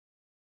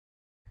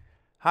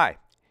Hi.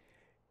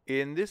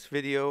 In this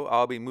video,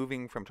 I'll be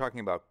moving from talking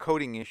about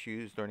coding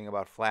issues, learning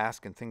about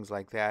Flask and things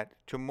like that,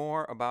 to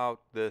more about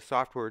the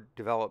software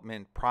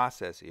development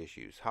process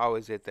issues. How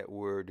is it that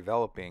we're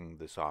developing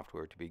the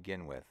software to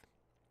begin with?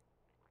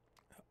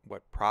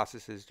 What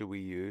processes do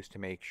we use to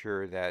make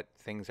sure that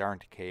things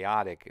aren't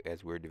chaotic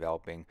as we're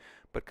developing,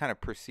 but kind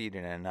of proceed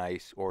in a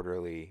nice,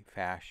 orderly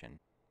fashion?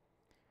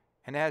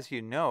 And as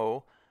you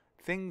know,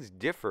 things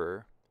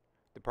differ.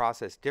 The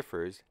process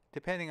differs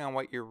depending on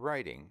what you're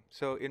writing.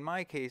 So in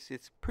my case,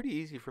 it's pretty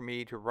easy for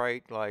me to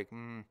write like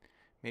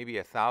maybe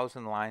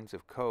 1,000 lines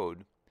of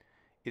code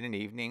in an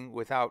evening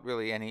without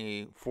really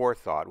any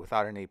forethought,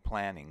 without any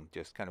planning.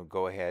 Just kind of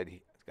go ahead,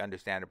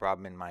 understand a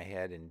problem in my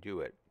head, and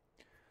do it.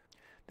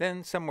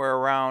 Then somewhere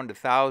around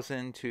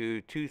 1,000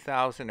 to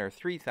 2,000 or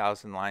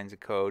 3,000 lines of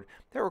code,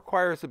 that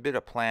requires a bit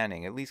of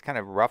planning, at least kind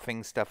of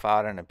roughing stuff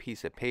out on a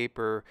piece of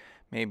paper,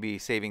 maybe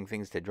saving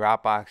things to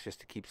Dropbox just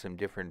to keep some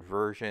different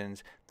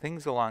versions,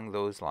 things along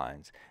those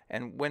lines.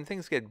 And when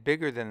things get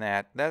bigger than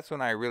that, that's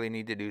when I really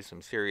need to do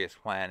some serious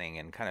planning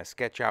and kind of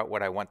sketch out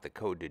what I want the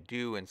code to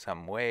do in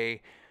some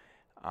way,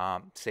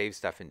 save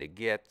stuff into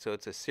Git. So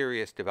it's a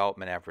serious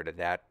development effort at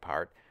that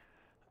part.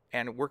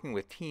 And working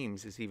with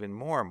teams is even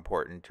more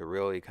important to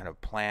really kind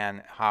of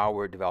plan how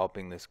we're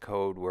developing this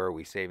code, where are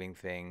we saving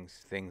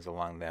things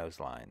along those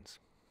lines.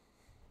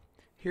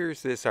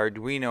 Here's this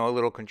Arduino, a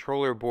little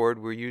controller board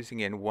we're using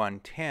in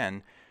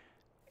 110.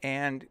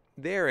 And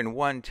there in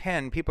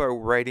 110, people are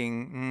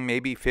writing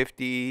maybe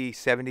 50,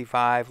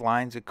 75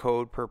 lines of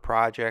code per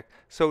project.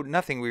 So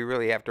nothing we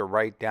really have to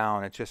write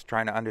down. It's just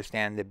trying to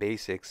understand the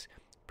basics.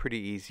 Pretty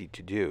easy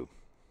to do.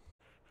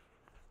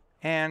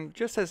 And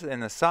just as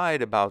an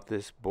aside about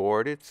this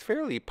board, it's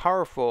fairly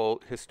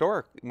powerful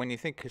when you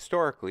think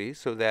historically.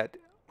 So that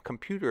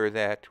computer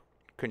that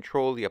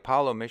controlled the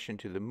Apollo mission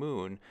to the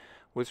moon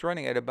was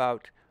running at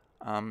about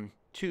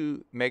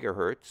 2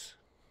 megahertz.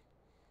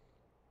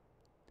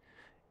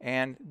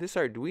 And this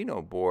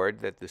Arduino board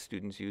that the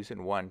students use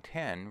in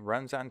 110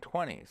 runs on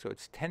 20. So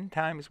it's 10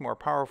 times more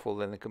powerful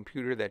than the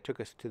computer that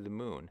took us to the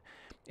moon.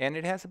 And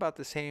it has about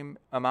the same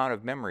amount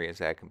of memory as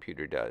that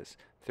computer does,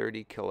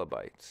 30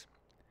 kilobytes.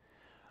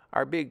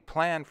 Our big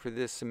plan for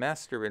this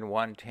semester in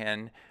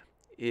 110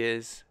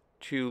 is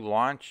to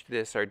launch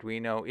this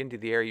Arduino into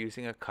the air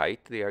using a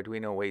kite. The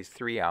Arduino weighs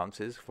 3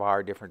 ounces,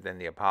 far different than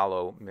the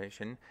Apollo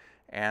mission,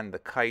 and the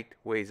kite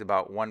weighs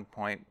about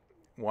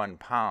 1.1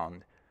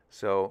 pound,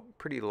 so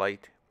pretty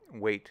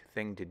lightweight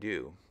thing to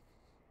do.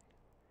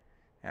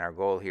 And our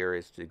goal here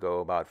is to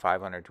go about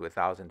 500 to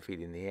 1,000 feet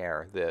in the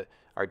air. The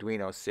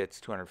Arduino sits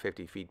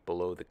 250 feet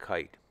below the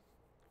kite.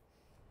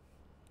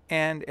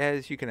 And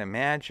as you can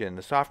imagine,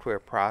 the software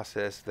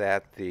process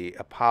that the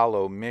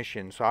Apollo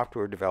mission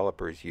software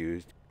developers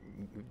used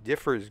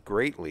differs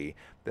greatly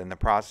than the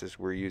process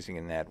we're using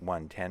in that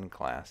 110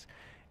 class,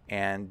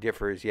 and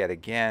differs yet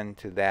again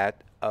to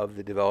that of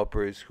the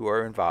developers who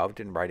are involved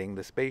in writing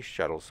the space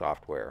shuttle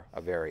software,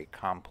 a very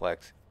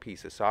complex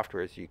piece of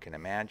software as you can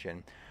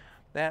imagine.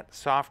 That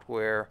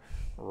software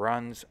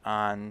runs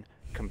on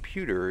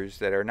computers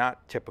that are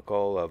not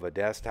typical of a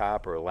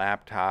desktop or a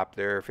laptop.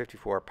 They're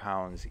 54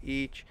 pounds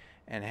each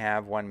and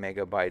have 1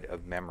 megabyte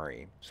of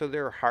memory. So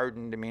they're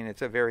hardened. I mean,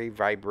 it's a very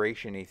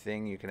vibration-y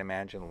thing you can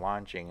imagine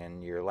launching,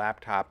 and your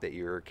laptop that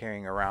you're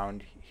carrying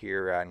around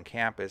here on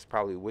campus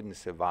probably wouldn't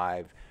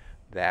survive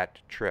that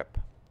trip.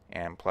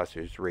 And plus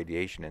there's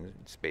radiation in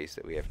space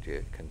that we have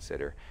to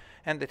consider.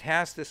 And the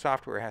task the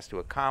software has to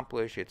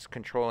accomplish, it's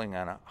controlling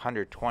on a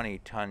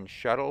 120-ton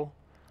shuttle.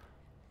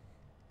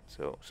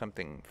 So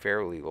something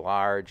fairly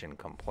large and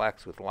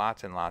complex with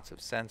lots and lots of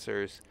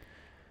sensors.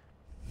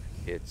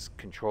 It's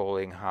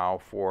controlling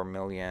how 4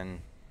 million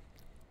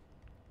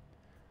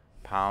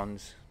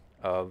pounds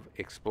of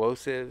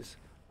explosives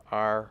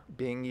are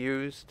being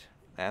used.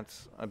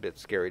 That's a bit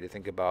scary to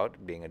think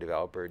about, being a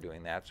developer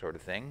doing that sort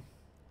of thing.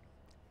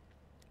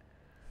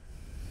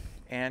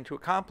 And to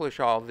accomplish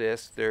all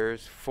this,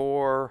 there's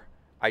 4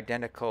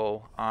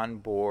 identical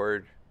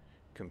onboard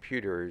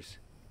computers,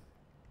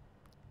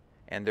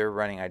 and they're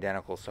running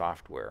identical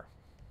software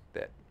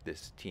that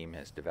this team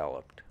has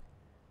developed.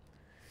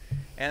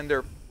 And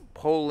they're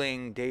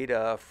pulling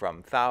data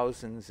from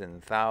thousands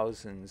and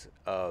thousands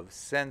of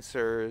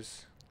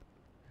sensors,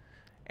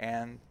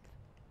 and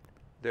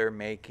they're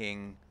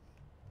making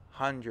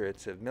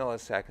hundreds of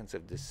milliseconds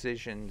of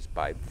decisions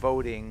by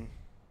voting.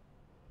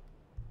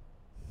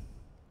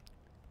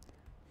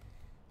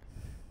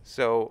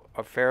 So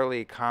a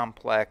fairly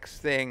complex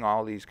thing.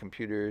 All these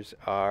computers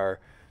are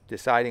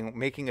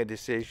making a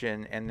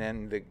decision, and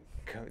then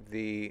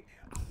the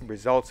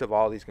results of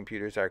all these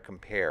computers are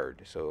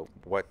compared. So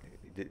what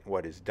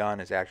is done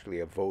is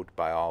actually a vote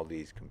by all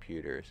these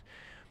computers.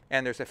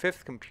 And there's a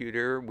 5th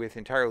computer with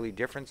entirely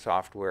different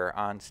software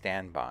on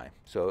standby.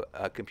 So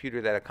a computer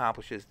that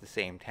accomplishes the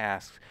same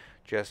tasks,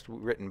 just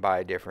written by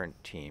a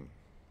different team.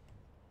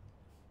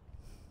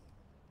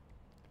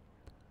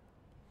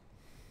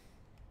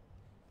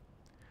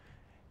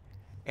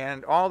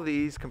 And all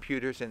these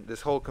computers and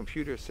this whole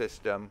computer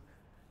system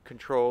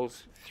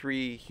controls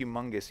three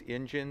humongous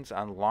engines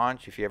on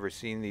launch. If you've ever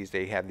seen these,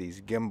 they have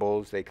these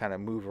gimbals. They kind of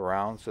move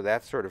around. So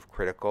that's sort of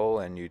critical,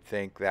 and you'd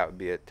think that would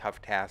be a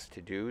tough task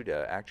to do,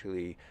 to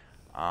actually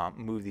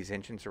move these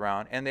engines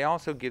around. And they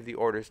also give the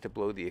orders to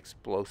blow the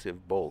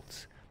explosive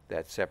bolts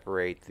that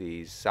separate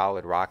these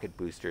solid rocket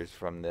boosters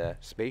from the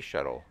space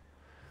shuttle.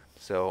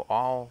 So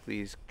all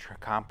these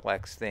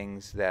complex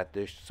things that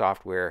this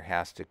software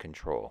has to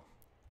control.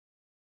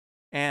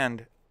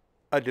 And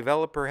a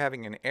developer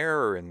having an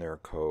error in their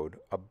code,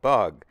 a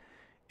bug,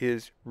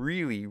 is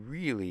really,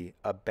 really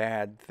a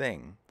bad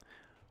thing.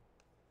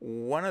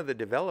 One of the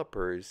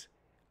developers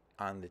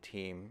on the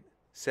team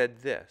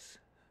said this,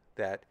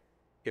 that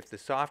if the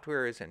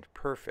software isn't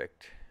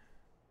perfect,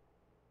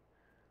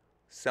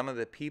 some of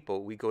the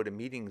people we go to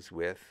meetings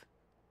with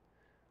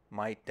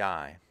might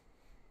die.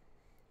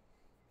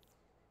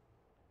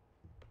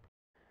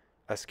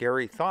 A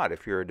scary thought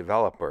if you're a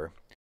developer.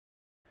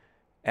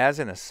 As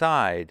an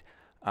aside,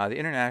 the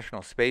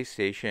International Space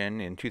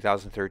Station in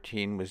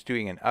 2013 was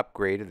doing an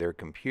upgrade of their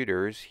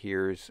computers.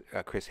 Here's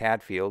Chris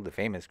Hadfield, the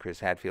famous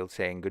Chris Hadfield,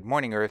 saying, "Good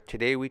morning, Earth.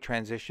 Today we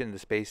transitioned the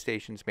space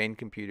station's main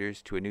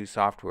computers to a new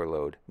software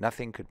load.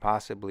 Nothing could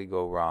possibly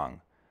go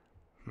wrong."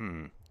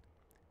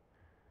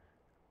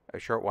 A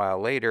short while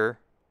later,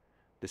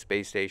 the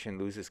space station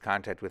loses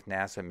contact with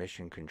NASA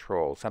Mission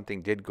Control.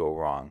 Something did go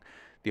wrong.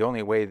 The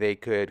only way they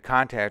could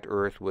contact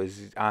Earth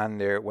was on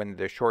when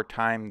the short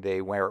time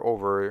they were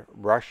over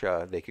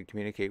Russia, they could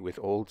communicate with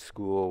old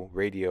school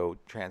radio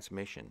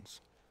transmissions.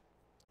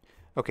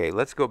 Okay,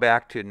 let's go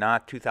back to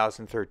not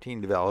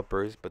 2013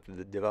 developers, but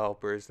the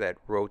developers that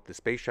wrote the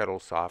space shuttle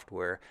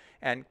software.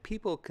 And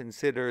people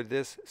consider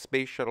this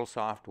space shuttle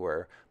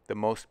software the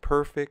most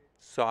perfect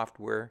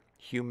software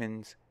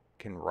humans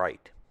can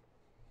write.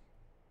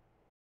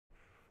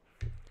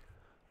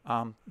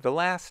 The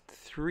last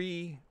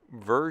three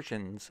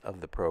versions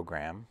of the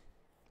program,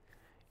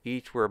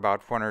 each were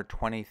about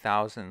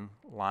 420,000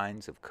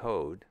 lines of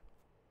code,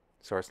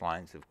 source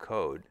lines of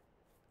code.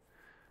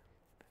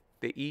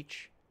 They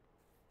each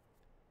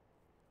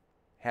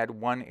had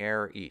one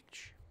error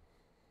each.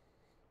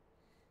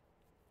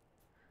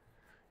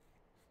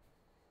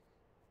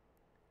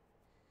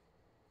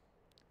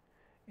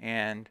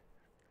 And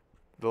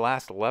the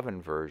last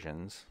 11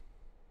 versions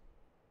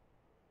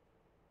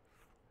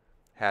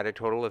had a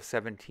total of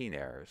 17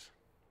 errors.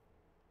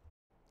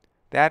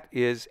 That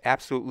is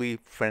absolutely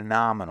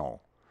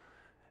phenomenal.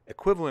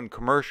 Equivalent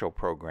commercial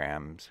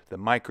programs, the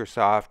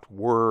Microsoft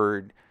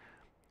Word,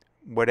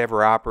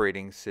 whatever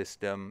operating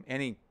system,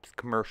 any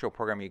commercial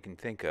program you can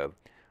think of,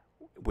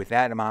 with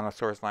that amount of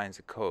source lines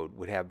of code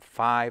would have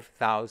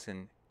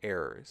 5,000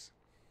 errors.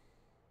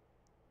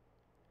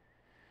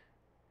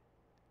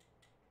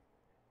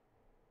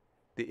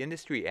 The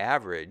industry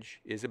average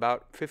is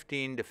about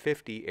 15 to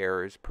 50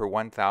 errors per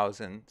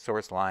 1,000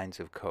 source lines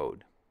of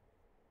code.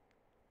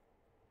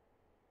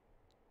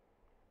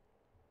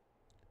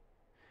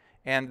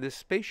 And the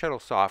space shuttle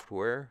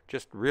software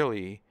just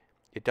really,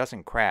 it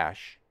doesn't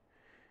crash.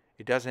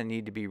 It doesn't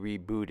need to be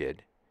rebooted.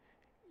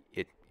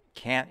 It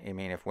can't, I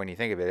mean, when you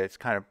think of it, it's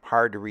kind of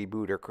hard to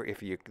reboot, or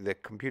if the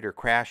computer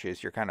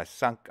crashes, you're kind of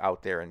sunk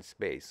out there in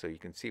space. So you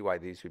can see why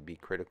these would be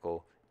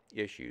critical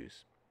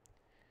issues.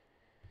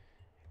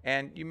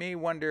 And you may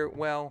wonder,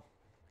 well,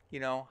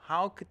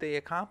 how could they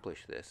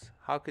accomplish this?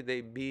 How could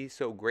they be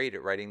so great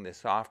at writing this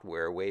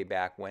software way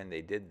back when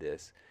they did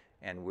this?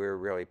 And we're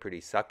really pretty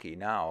sucky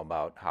now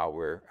about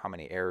how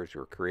many errors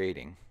we're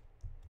creating.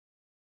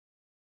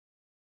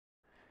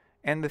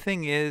 And the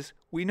thing is,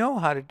 we know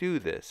how to do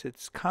this.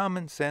 It's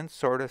common sense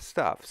sort of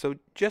stuff. So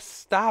just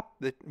stop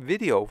the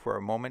video for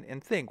a moment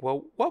and think,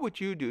 well, what would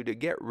you do to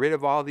get rid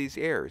of all these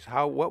errors?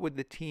 What would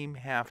the team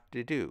have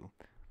to do?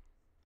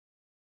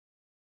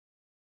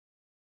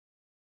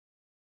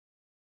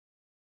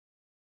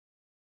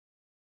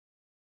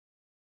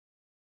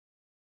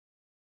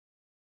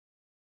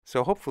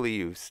 So hopefully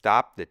you've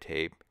stopped the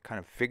tape, kind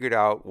of figured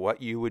out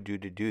what you would do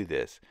to do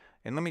this.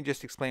 And let me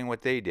just explain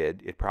what they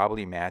did. It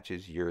probably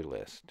matches your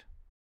list.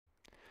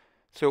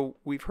 So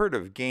we've heard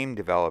of game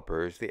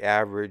developers. The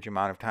average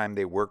amount of time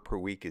they work per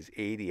week is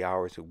 80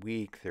 hours a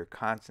week. They're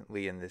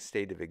constantly in this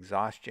state of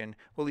exhaustion.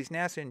 Well, these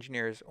NASA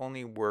engineers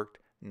only worked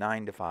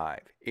 9 to 5,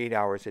 8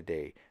 hours a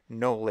day,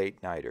 no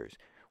late nighters.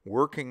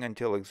 Working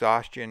until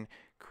exhaustion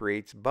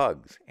creates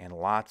bugs, and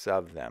lots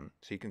of them.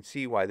 So you can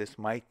see why this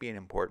might be an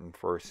important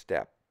first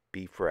step.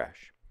 Be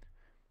fresh.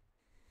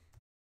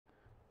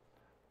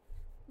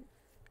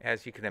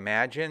 As you can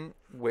imagine,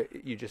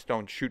 you just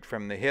don't shoot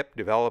from the hip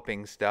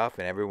developing stuff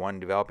and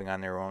everyone developing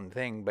on their own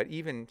thing, but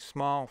even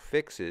small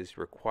fixes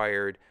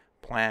required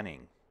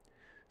planning.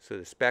 So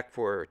the spec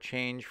for a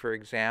change, for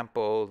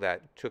example,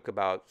 that took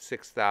about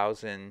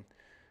 6,000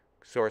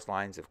 source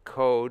lines of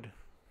code,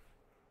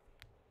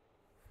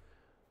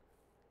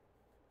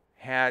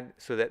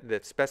 so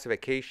that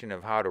specification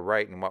of how to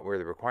write and what were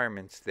the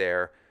requirements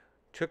there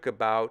took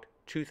about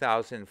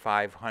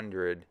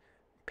 2,500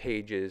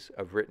 pages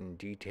of written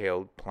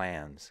detailed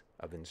plans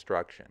of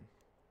instruction.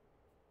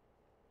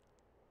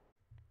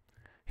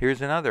 Here's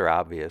another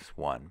obvious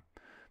one.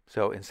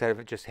 So instead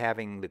of just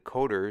having the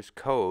coders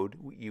code,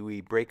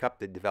 we break up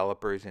the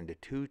developers into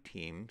two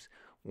teams.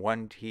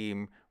 One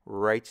team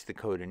writes the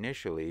code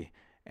initially,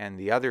 and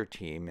the other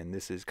team, and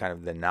this is kind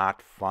of the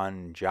not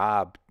fun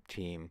job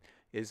team,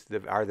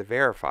 are the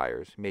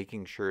verifiers,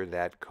 making sure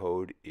that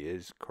code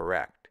is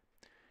correct.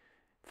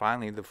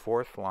 Finally, the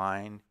fourth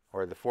line,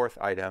 or the fourth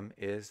item,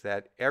 is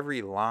that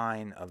every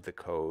line of the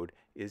code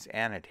is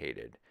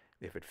annotated.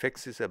 If it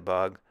fixes a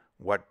bug,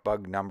 what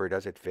bug number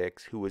does it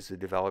fix, who was the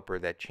developer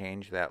that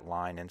changed that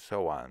line, and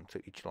so on. So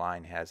each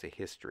line has a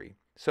history.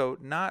 So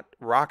not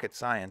rocket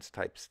science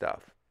type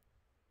stuff.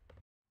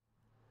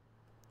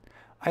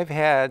 I've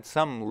had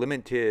some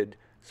limited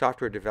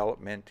software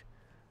development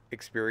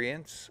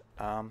experience.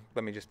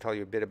 Let me just tell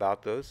you a bit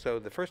about those. So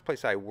the first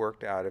place I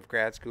worked out of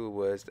grad school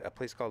was a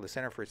place called the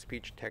Center for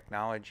Speech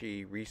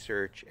Technology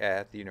Research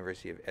at the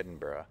University of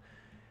Edinburgh.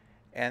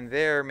 And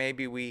there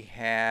maybe we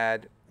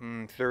had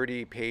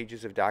 30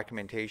 pages of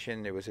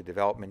documentation. There was a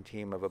development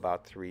team of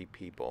about 3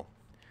 people.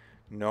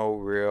 No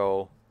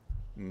real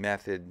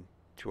method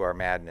to our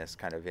madness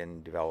kind of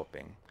in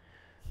developing.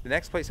 The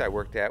next place I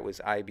worked at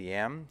was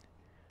IBM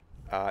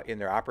in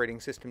their operating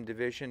system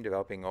division,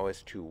 developing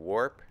OS/2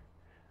 Warp.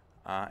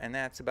 And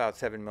that's about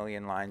 7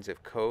 million lines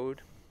of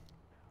code.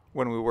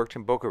 When we worked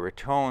in Boca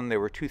Raton, there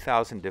were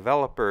 2,000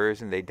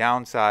 developers, and they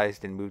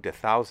downsized and moved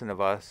 1,000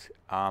 of us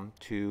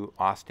to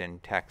Austin,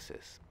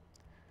 Texas.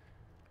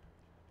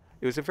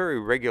 It was a very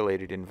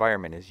regulated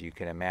environment, as you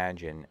can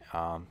imagine.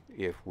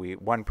 If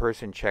one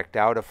person checked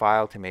out a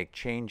file to make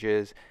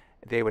changes,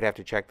 they would have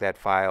to check that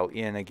file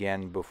in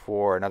again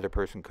before another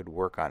person could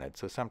work on it.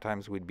 So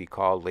sometimes we'd be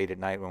called late at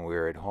night when we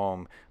were at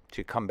home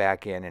to come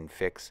back in and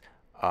fix,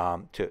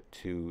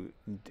 to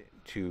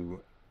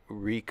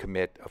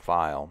recommit a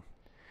file.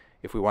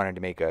 If we wanted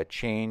to make a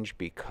change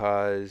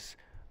because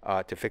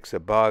to fix a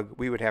bug,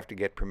 we would have to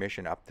get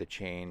permission up the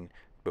chain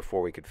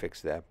before we could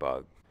fix that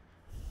bug.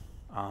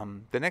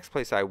 The next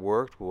place I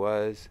worked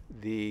was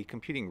the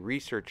Computing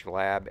Research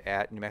Lab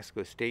at New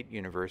Mexico State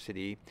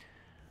University.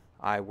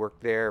 I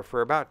worked there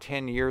for about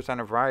 10 years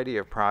on a variety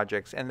of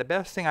projects, and the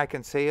best thing I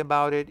can say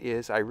about it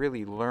is I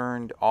really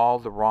learned all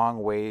the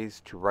wrong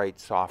ways to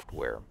write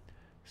software.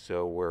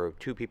 So where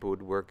 2 people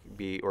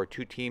would or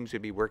 2 teams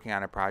would be working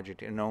on a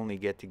project and only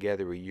get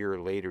together a year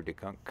later to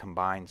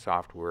combine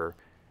software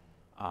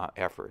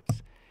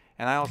efforts.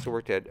 And I also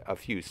worked at a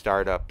few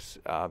startups,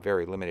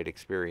 very limited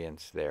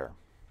experience there.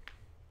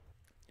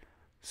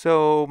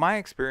 So my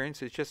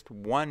experience is just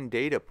one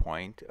data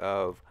point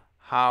of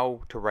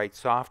how to write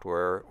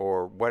software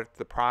or what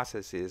the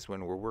process is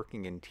when we're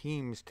working in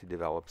teams to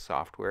develop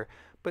software,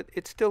 but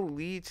it still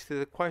leads to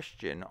the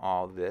question,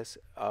 all this,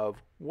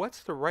 of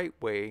what's the right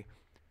way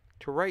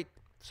to write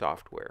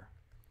software?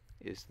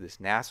 Is this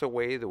NASA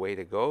way the way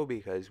to go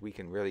because we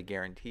can really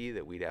guarantee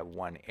that we'd have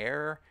one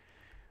error?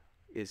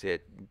 Is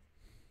it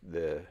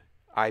the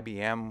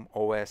IBM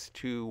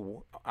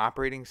OS/2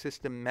 operating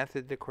system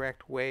method the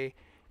correct way?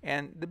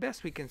 And the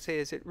best we can say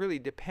is it really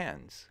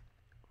depends,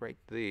 right?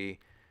 The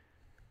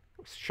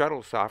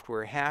shuttle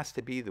software has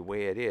to be the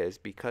way it is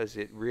because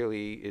it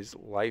really is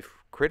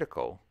life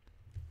critical.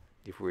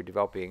 If we're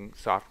developing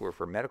software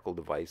for medical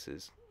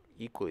devices,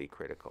 equally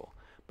critical.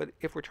 But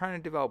if we're trying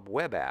to develop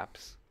web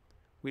apps,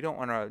 we don't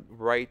want to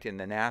write in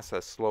the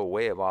NASA slow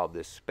way of all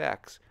this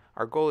specs.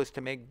 Our goal is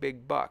to make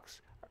big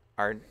bucks.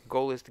 Our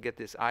goal is to get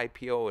this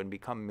IPO and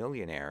become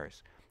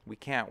millionaires. We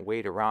can't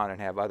wait around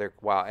and have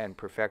and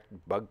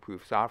perfect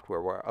bug-proof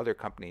software where other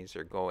companies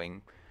are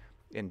going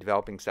and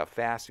developing stuff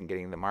fast and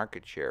getting the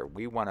market share.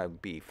 We want to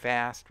be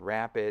fast,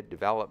 rapid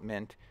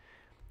development,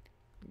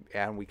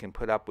 and we can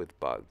put up with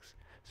bugs.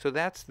 So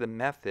that's the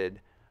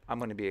method I'm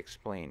going to be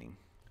explaining.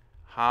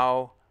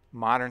 How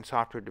modern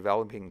software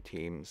developing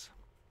teams,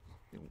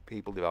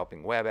 people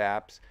developing web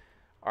apps,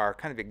 are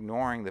kind of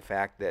ignoring the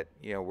fact that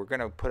we're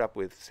going to put up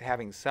with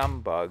having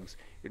some bugs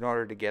in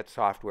order to get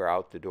software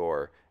out the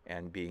door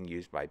and being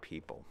used by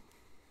people.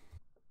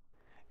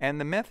 And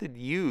the method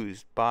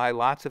used by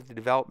lots of the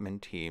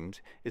development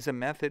teams is a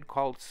method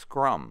called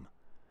Scrum.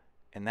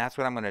 And that's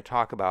what I'm going to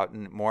talk about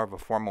in more of a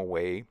formal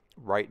way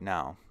right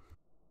now.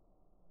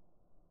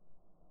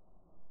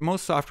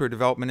 Most software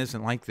development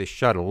isn't like the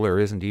shuttle or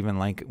isn't even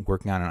like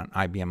working on an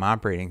IBM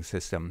operating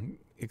system.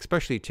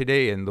 Especially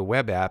today in the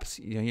web apps,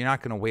 you're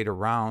not going to wait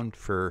around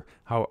for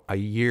a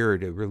year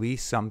to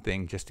release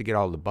something just to get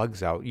all the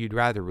bugs out. You'd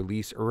rather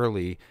release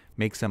early,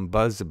 make some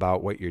buzz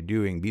about what you're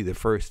doing, be the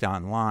first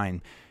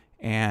online,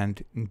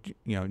 and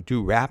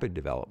do rapid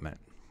development.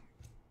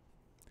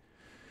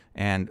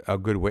 And a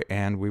good way,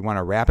 and we want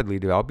to rapidly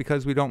develop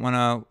because we don't want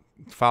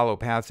to follow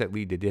paths that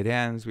lead to dead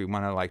ends. We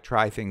want to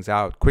try things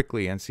out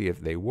quickly and see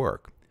if they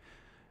work.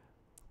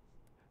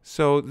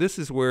 So this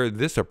is where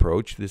this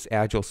approach, this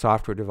agile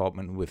software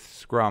development with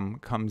Scrum,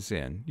 comes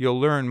in. You'll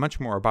learn much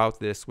more about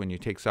this when you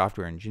take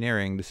software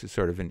engineering. This is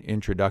sort of an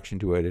introduction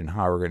to it and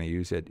how we're going to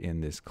use it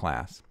in this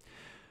class.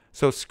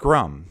 So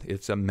Scrum,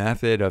 it's a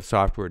method of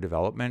software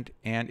development,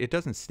 and it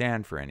doesn't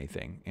stand for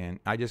anything. And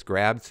I just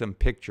grabbed some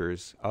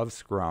pictures of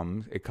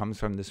Scrum. It comes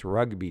from this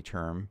rugby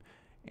term,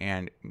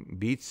 and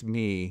beats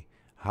me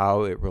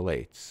how it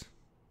relates.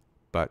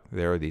 But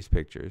there are these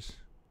pictures.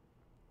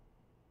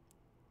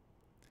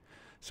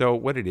 So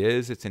what it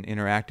is, it's an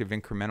interactive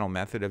incremental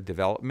method of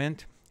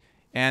development,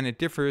 and it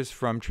differs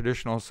from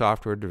traditional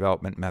software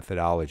development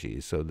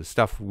methodologies. So the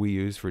stuff we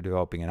use for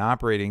developing an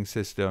operating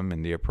system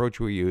and the approach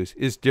we use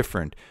is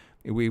different.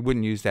 We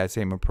wouldn't use that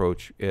same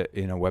approach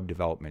in a web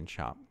development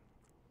shop.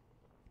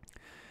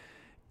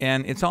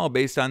 And it's all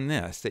based on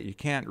this, that you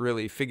can't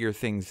really figure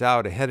things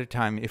out ahead of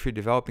time if you're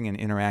developing an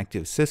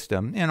interactive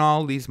system. And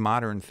all these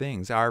modern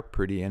things are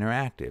pretty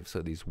interactive.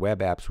 So these web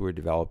apps we're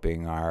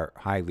developing are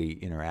highly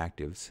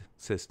interactive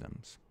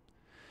systems.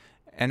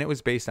 And it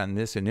was based on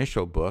this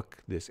initial book,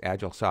 this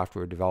Agile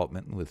Software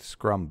Development with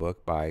Scrum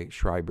book by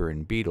Schreiber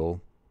and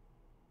Beadle.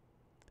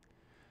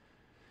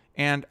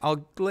 And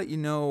I'll let you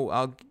know,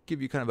 I'll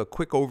give you kind of a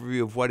quick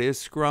overview of what is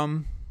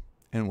Scrum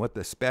and what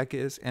the spec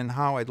is and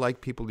how I'd like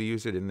people to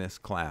use it in this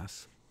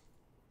class.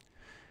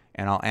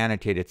 And I'll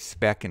annotate its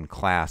spec and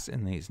class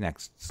in these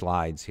next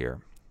slides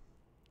here.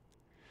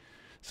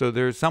 So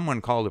there's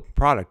someone called a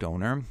product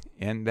owner,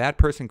 and that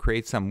person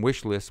creates some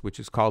wish list,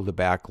 which is called the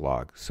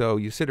backlog. So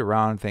you sit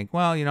around and think,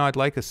 well, you know, I'd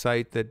like a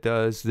site that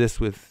does this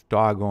with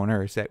dog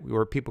owners,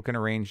 where people can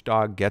arrange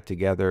dog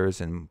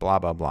get-togethers and blah,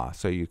 blah, blah.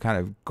 So you kind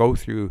of go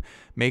through,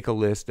 make a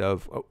list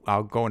of,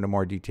 I'll go into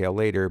more detail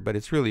later, but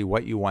it's really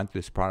what you want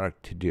this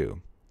product to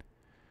do.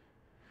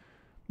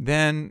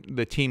 Then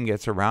the team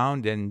gets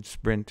around and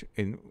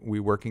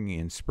we're working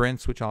in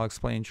sprints, which I'll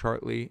explain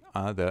shortly.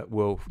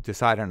 We'll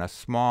decide on a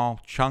small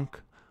chunk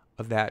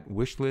of that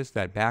wish list,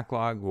 that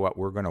backlog, what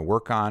we're going to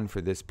work on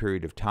for this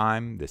period of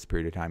time. This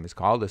period of time is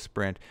called a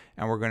sprint,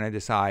 and we're going to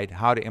decide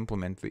how to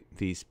implement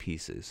these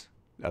pieces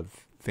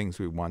of things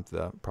we want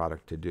the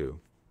product to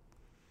do.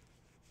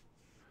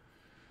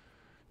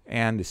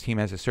 And this team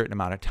has a certain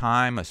amount of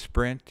time, a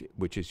sprint,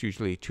 which is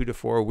usually 2 to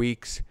 4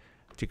 weeks,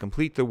 to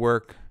complete the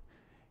work.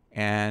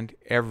 And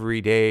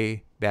every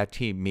day that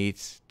team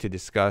meets to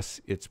discuss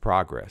its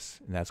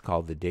progress. And that's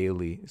called the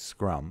daily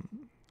Scrum,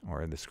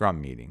 or the Scrum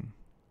meeting.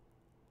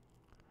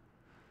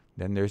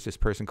 Then there's this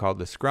person called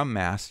the Scrum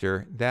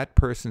Master. That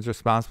person's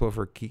responsible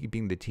for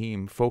keeping the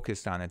team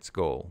focused on its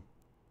goal.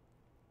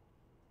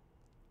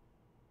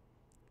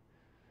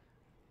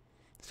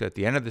 So at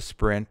the end of the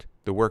sprint,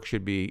 the work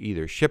should be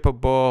either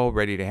shippable,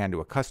 ready to hand to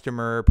a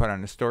customer, put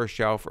on a store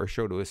shelf, or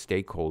show to a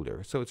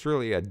stakeholder. So it's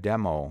really a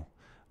demo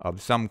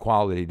of some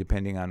quality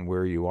depending on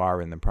where you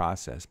are in the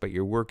process. But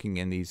you're working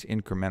in these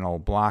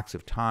incremental blocks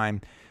of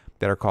time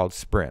that are called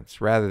sprints,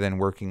 rather than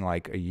working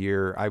like a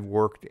year. I've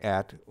worked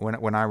at,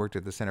 when I worked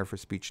at the Center for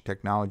Speech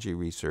Technology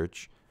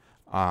Research,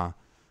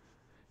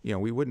 you know,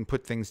 we wouldn't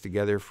put things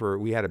together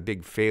we had a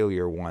big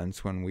failure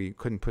once when we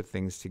couldn't put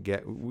things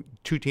together.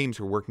 Two teams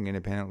were working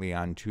independently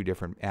on two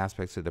different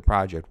aspects of the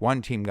project.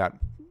 One team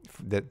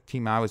the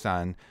team I was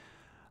on,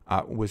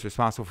 was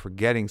responsible for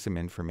getting some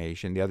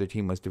information. The other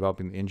team was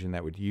developing the engine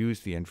that would use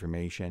the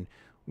information.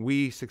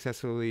 We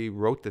successfully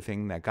wrote the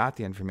thing that got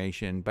the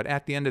information, but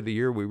at the end of the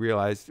year, we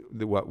realized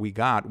that what we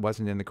got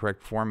wasn't in the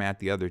correct format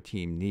the other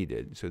team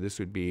needed. So this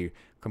would be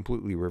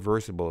completely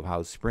reversible of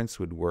how sprints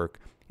would work.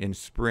 In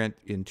sprint,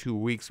 in 2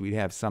 weeks, we'd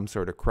have some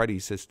sort of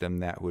cruddy system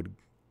that would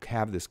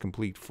have this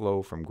complete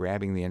flow from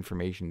grabbing the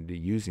information to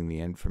using the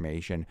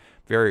information.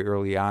 Very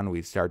early on,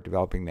 we'd start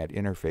developing that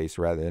interface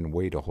rather than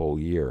wait a whole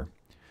year.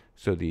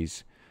 So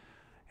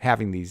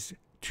having these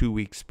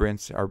 2-week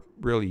sprints are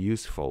really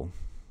useful.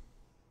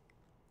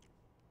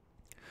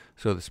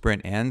 So the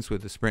sprint ends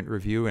with a sprint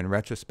review and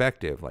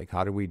retrospective, like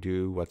how do we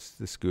do, what's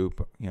the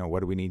scoop, you know,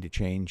 what do we need to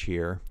change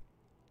here?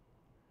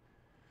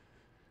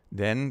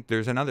 Then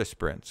there's another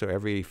sprint. So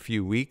every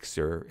few weeks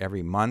or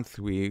every month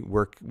we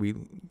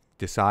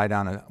decide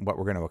on what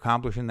we're going to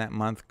accomplish in that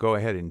month, go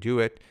ahead and do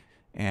it,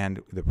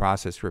 and the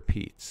process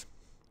repeats.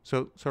 So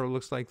it sort of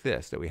looks like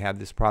this, that we have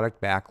this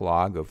product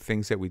backlog of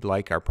things that we'd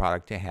like our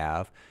product to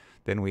have.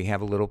 Then we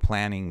have a little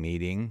planning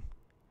meeting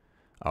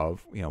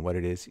of, you know, what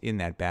it is in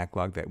that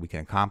backlog that we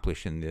can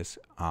accomplish in this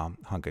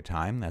hunk of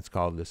time. That's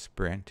called the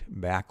sprint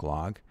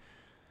backlog.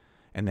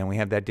 And then we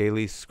have that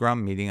daily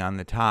Scrum meeting on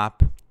the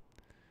top,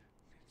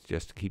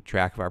 just to keep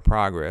track of our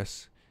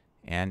progress.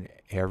 And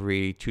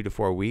every 2 to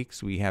 4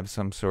 weeks, we have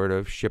some sort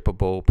of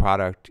shippable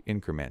product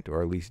increment,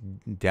 or at least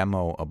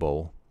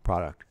demoable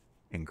product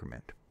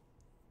increment.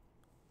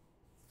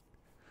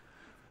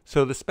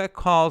 So the spec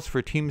calls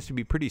for teams to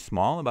be pretty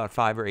small, about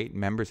 5 or 8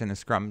 members in a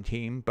Scrum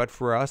team. But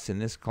for us in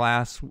this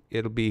class,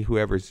 it'll be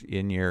whoever's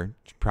in your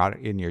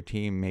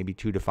team, maybe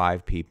 2 to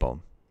 5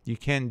 people. You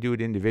can do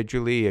it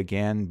individually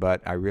again,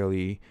 but I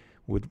really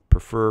would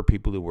prefer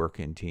people to work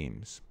in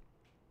teams.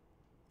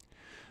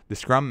 The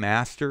Scrum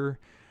Master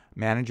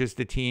manages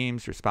the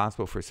teams,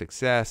 responsible for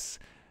success.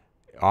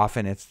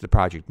 Often it's the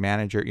project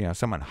manager, you know,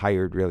 someone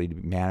hired really to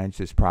manage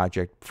this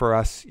project. For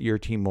us, your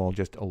team will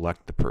just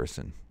elect the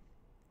person.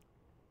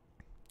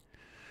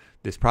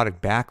 This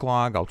product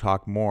backlog, I'll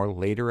talk more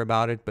later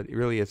about it, but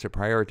really it's a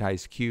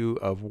prioritized queue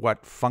of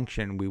what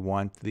function we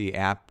want the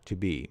app to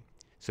be.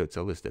 So it's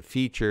a list of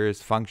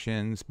features,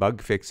 functions,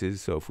 bug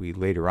fixes. So if we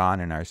later on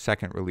in our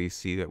second release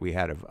see that we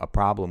had a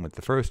problem with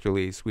the first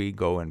release, we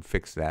go and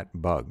fix that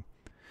bug.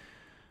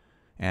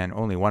 And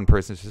only one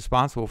person is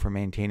responsible for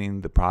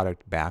maintaining the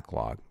product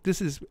backlog.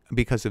 This is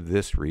because of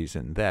this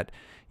reason, that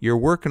you're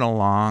working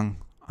along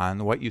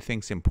on what you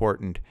think is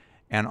important,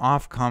 and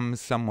off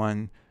comes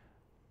someone,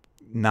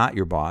 not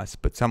your boss,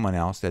 but someone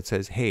else that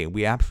says, hey,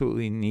 we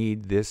absolutely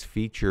need this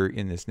feature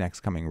in this next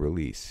coming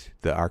release.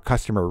 Our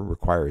customer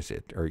requires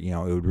it, or it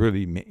would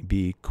really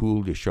be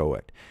cool to show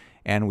it.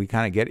 And we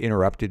kind of get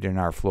interrupted in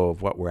our flow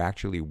of what we're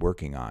actually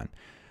working on.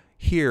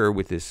 Here,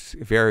 with this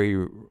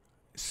very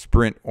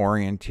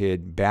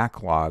sprint-oriented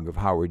backlog of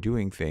how we're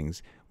doing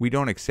things, we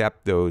don't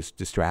accept those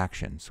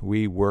distractions.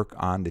 We work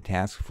on the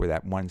task for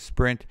that one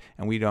sprint,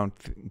 and we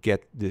don't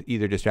get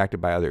either distracted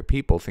by other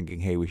people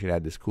thinking, hey, we should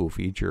add this cool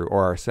feature,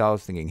 or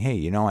ourselves thinking,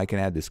 hey, I can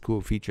add this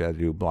cool feature to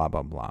do blah,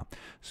 blah, blah.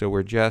 So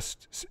we're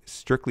just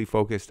strictly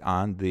focused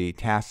on the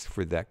tasks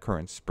for that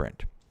current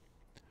sprint.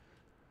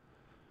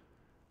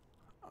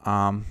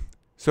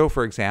 So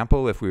for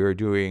example, if we were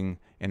doing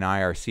an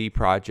IRC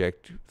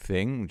project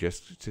thing,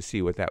 just to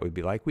see what that would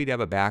be like, we'd have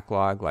a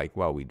backlog like,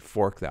 well, we'd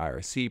fork the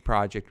IRC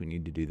project. We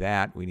need to do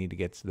that. We need to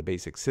get the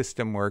basic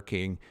system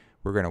working.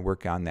 We're going to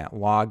work on that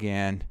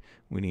login.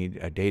 We need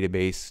a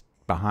database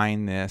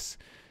behind this.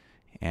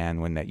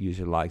 And when that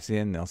user logs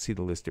in, they'll see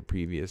the list of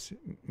previous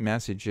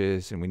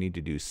messages, and we need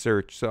to do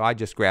search. So I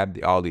just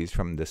grabbed all these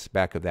from the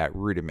spec of that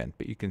rudiment,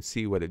 but you can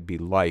see what it'd be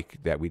like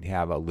that we'd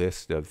have a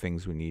list of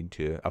things we need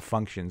to, of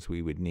functions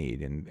we would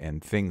need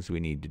and things we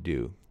need to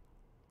do.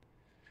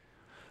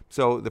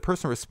 So the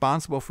person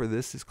responsible for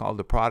this is called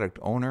the product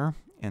owner,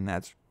 and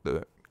that's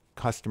the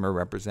customer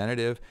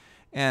representative.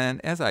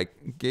 And as I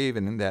gave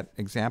in that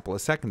example a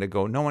second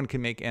ago, no one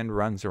can make end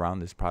runs around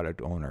this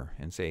product owner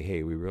and say,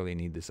 hey, we really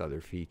need this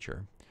other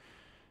feature.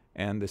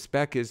 And the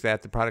spec is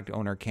that the product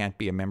owner can't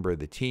be a member of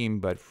the team,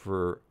 but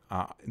for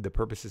the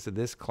purposes of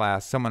this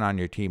class, someone on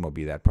your team will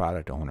be that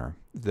product owner.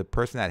 The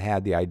person that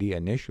had the idea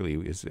initially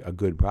is a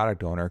good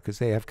product owner because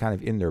they have kind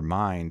of in their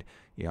mind,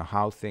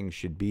 how things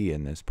should be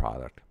in this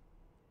product.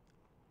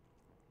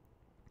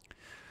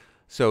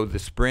 So the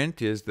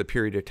sprint is the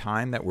period of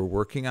time that we're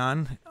working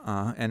on,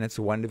 and it's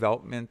one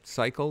development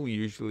cycle.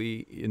 Usually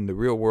in the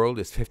real world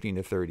it's 15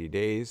 to 30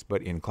 days,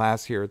 but in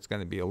class here it's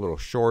going to be a little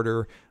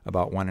shorter,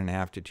 about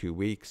 1.5 to 2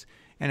 weeks.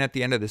 And at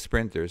the end of the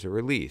sprint there's a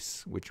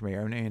release, which may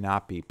or may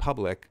not be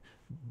public,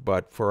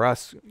 but for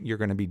us you're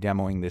going to be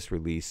demoing this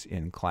release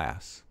in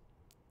class.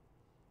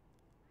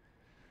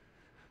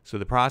 So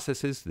the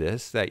process is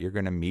this, that you're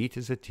going to meet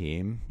as a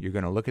team, you're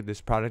going to look at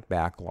this product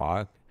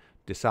backlog,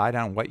 decide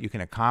on what you can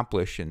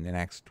accomplish in the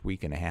next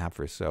week and a half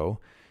or so,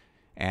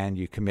 and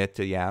you commit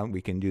to, yeah,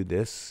 we can do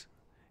this,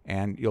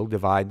 and you'll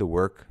divide the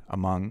work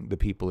among the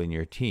people in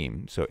your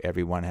team, so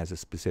everyone has a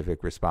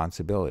specific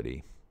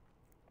responsibility.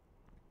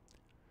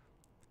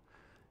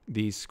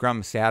 These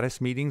Scrum status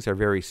meetings are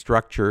very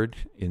structured.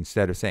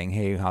 Instead of saying,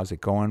 hey, how's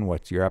it going,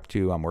 what's you're up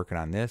to, I'm working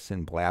on this,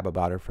 and blab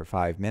about it for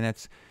 5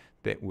 minutes,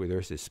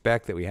 there's a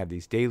spec that we have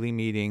these daily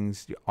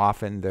meetings.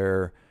 Often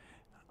they're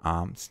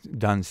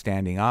done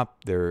standing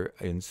up.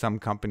 In some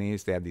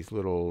companies, they have these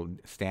little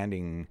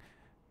standing,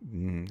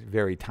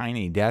 very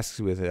tiny desks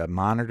with a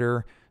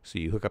monitor. So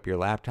you hook up your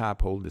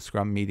laptop, hold the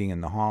Scrum meeting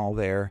in the hall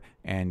there,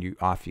 and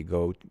off you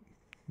go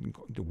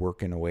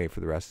working away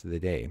for the rest of the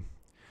day.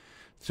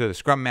 So the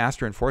Scrum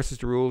Master enforces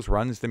the rules,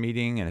 runs the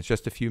meeting, and it's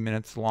just a few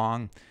minutes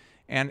long.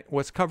 And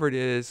what's covered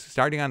is,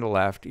 starting on the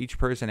left, each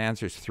person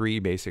answers 3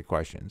 basic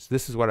questions.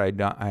 This is what I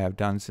have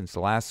done since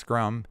the last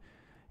Scrum.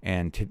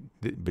 And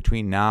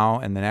between now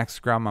and the next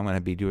Scrum, I'm going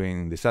to be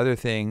doing this other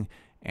thing.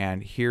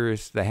 And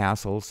here's the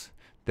hassles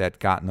that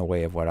got in the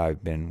way of what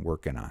I've been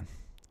working on.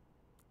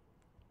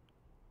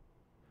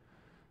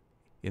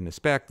 In the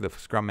spec, the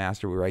Scrum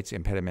Master writes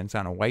impediments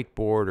on a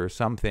whiteboard or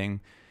something.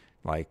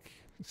 Like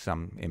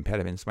some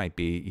impediments might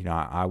be,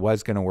 I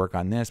was going to work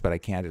on this, but I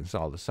can't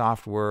install the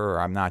software, or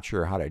I'm not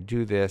sure how to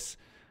do this,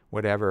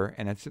 whatever.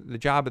 And it's the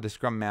job of the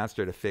Scrum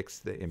Master to fix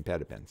the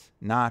impediments.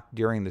 Not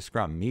during the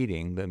Scrum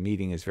meeting. The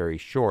meeting is very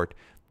short,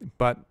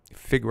 but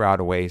figure out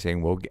a way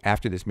saying, well,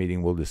 after this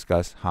meeting, we'll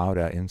discuss how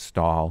to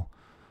install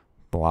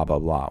blah, blah,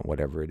 blah,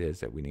 whatever it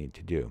is that we need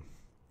to do.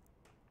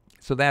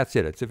 So that's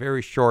it. It's a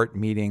very short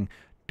meeting.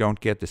 Don't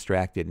get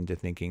distracted into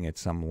thinking it's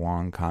some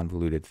long,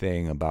 convoluted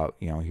thing about,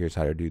 here's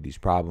how to do these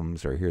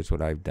problems, or here's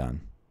what I've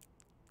done.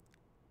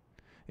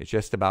 It's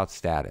just about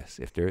status.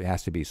 If there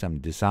has to be some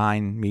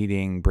design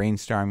meeting,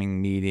 brainstorming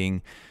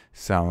meeting,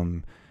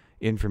 some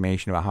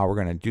information about how we're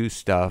going to do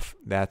stuff,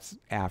 that's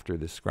after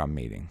the Scrum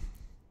meeting.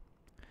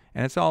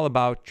 And it's all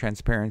about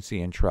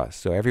transparency and trust.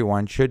 So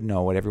everyone should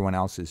know what everyone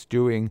else is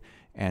doing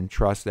and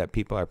trust that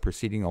people are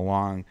proceeding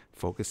along,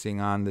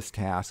 focusing on this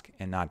task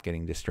and not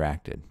getting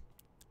distracted.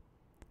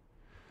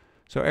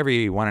 So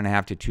every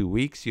 1.5 to 2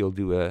 weeks, you'll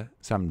do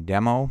some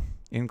demo.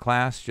 in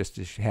class just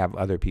to have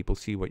other people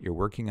see what you're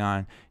working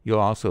on. You'll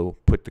also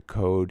put the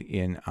code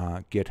in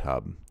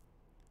GitHub.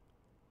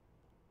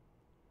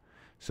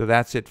 So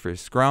that's it for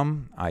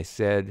Scrum. I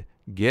said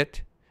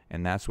Git,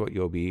 and that's what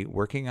you'll be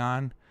working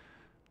on.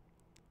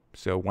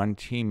 So one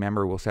team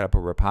member will set up a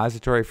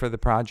repository for the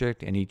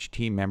project, and each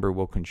team member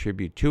will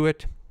contribute to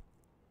it.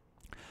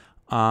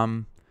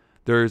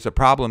 There's a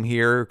problem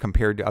here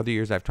compared to other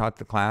years I've taught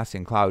the class.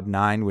 In Cloud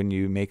 9, when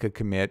you make a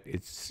commit,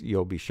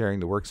 you'll be sharing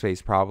the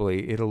workspace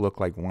probably. It'll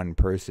look like one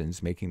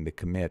person's making the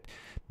commit.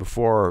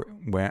 Before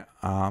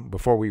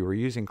we were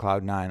using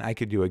Cloud 9, I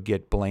could do a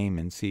git blame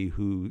and see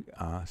who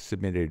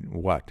submitted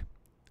what.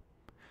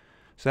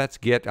 So that's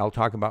Git. I'll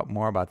talk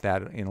more about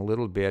that in a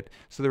little bit.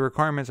 So the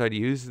requirements are to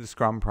use the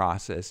Scrum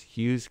process,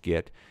 use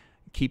Git,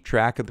 keep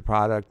track of the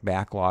product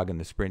backlog and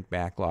the sprint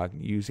backlog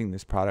using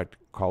this product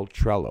called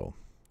Trello.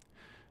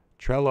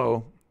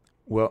 Trello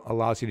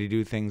allows you to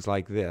do things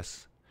like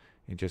this.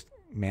 It just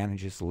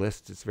manages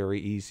lists. It's very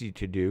easy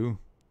to do.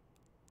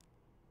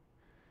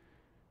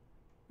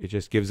 It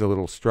just gives a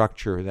little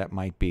structure that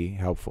might be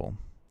helpful.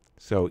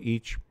 So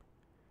each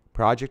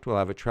project will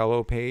have a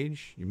Trello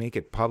page. You make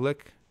it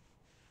public.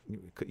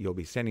 You'll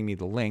be sending me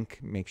the link.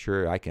 Make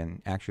sure I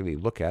can actually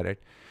look at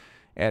it.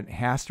 It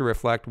has to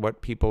reflect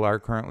what people are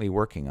currently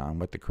working on,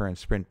 what the current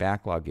sprint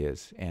backlog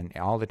is, and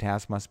all the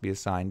tasks must be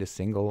assigned to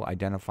single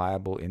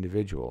identifiable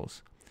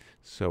individuals.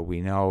 So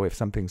we know if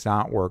something's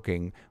not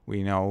working,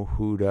 we know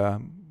who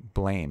to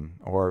blame.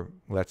 Or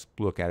let's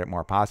look at it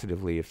more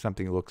positively. If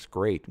something looks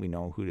great, we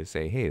know who to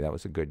say, hey, that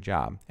was a good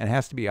job. And it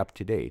has to be up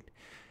to date.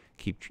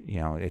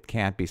 It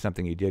can't be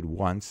something you did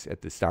once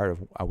at the start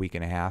of a week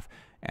and a half,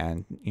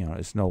 and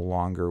it's no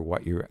longer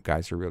what you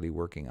guys are really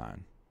working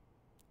on.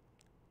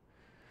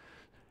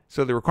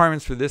 So the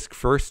requirements for this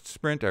first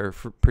sprint are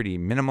pretty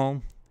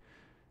minimal.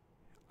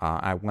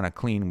 I want a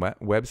clean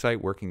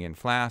website working in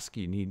Flask.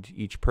 You need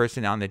each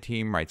person on the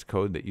team writes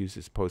code that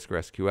uses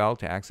PostgreSQL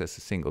to access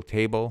a single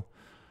table.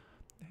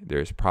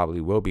 There's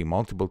probably will be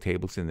multiple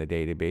tables in the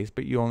database,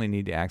 but you only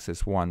need to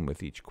access one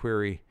with each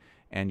query,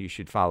 and you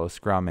should follow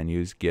Scrum and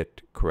use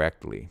Git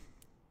correctly.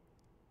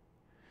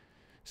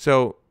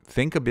 So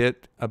think a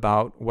bit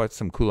about what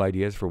some cool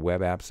ideas for web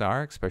apps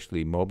are,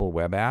 especially mobile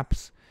web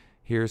apps.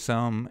 Here's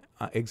some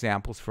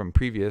examples from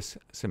previous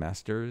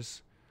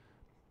semesters.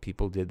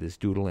 People did this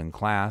doodle in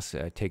class.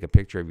 Take a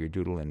picture of your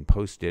doodle and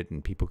post it,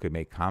 and people could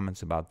make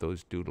comments about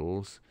those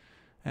doodles.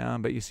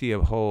 But you see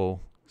a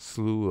whole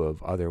slew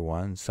of other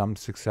ones, some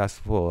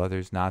successful,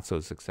 others not so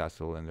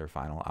successful in their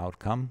final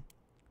outcome.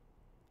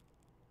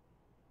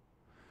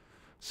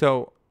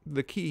 So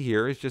the key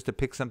here is just to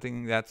pick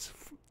something that's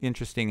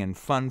interesting and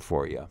fun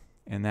for you.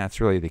 And that's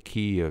really the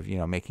key of,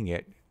 making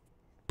it,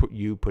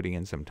 putting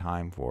in some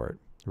time for it,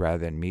 rather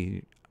than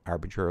me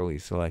arbitrarily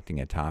selecting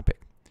a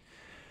topic.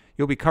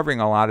 You'll be covering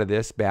a lot of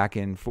this back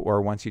in,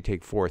 or once you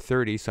take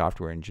 430,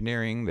 software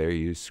engineering. They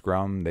use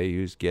Scrum, they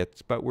use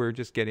Git, but we're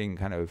just getting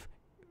kind of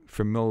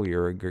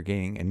familiar, or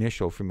gaining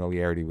initial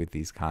familiarity with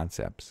these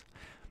concepts.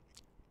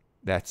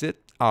 That's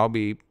it. I'll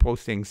be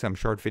posting some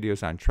short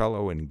videos on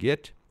Trello and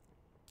Git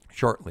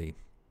shortly.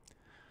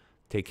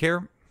 Take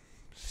care.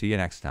 See you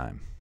next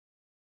time.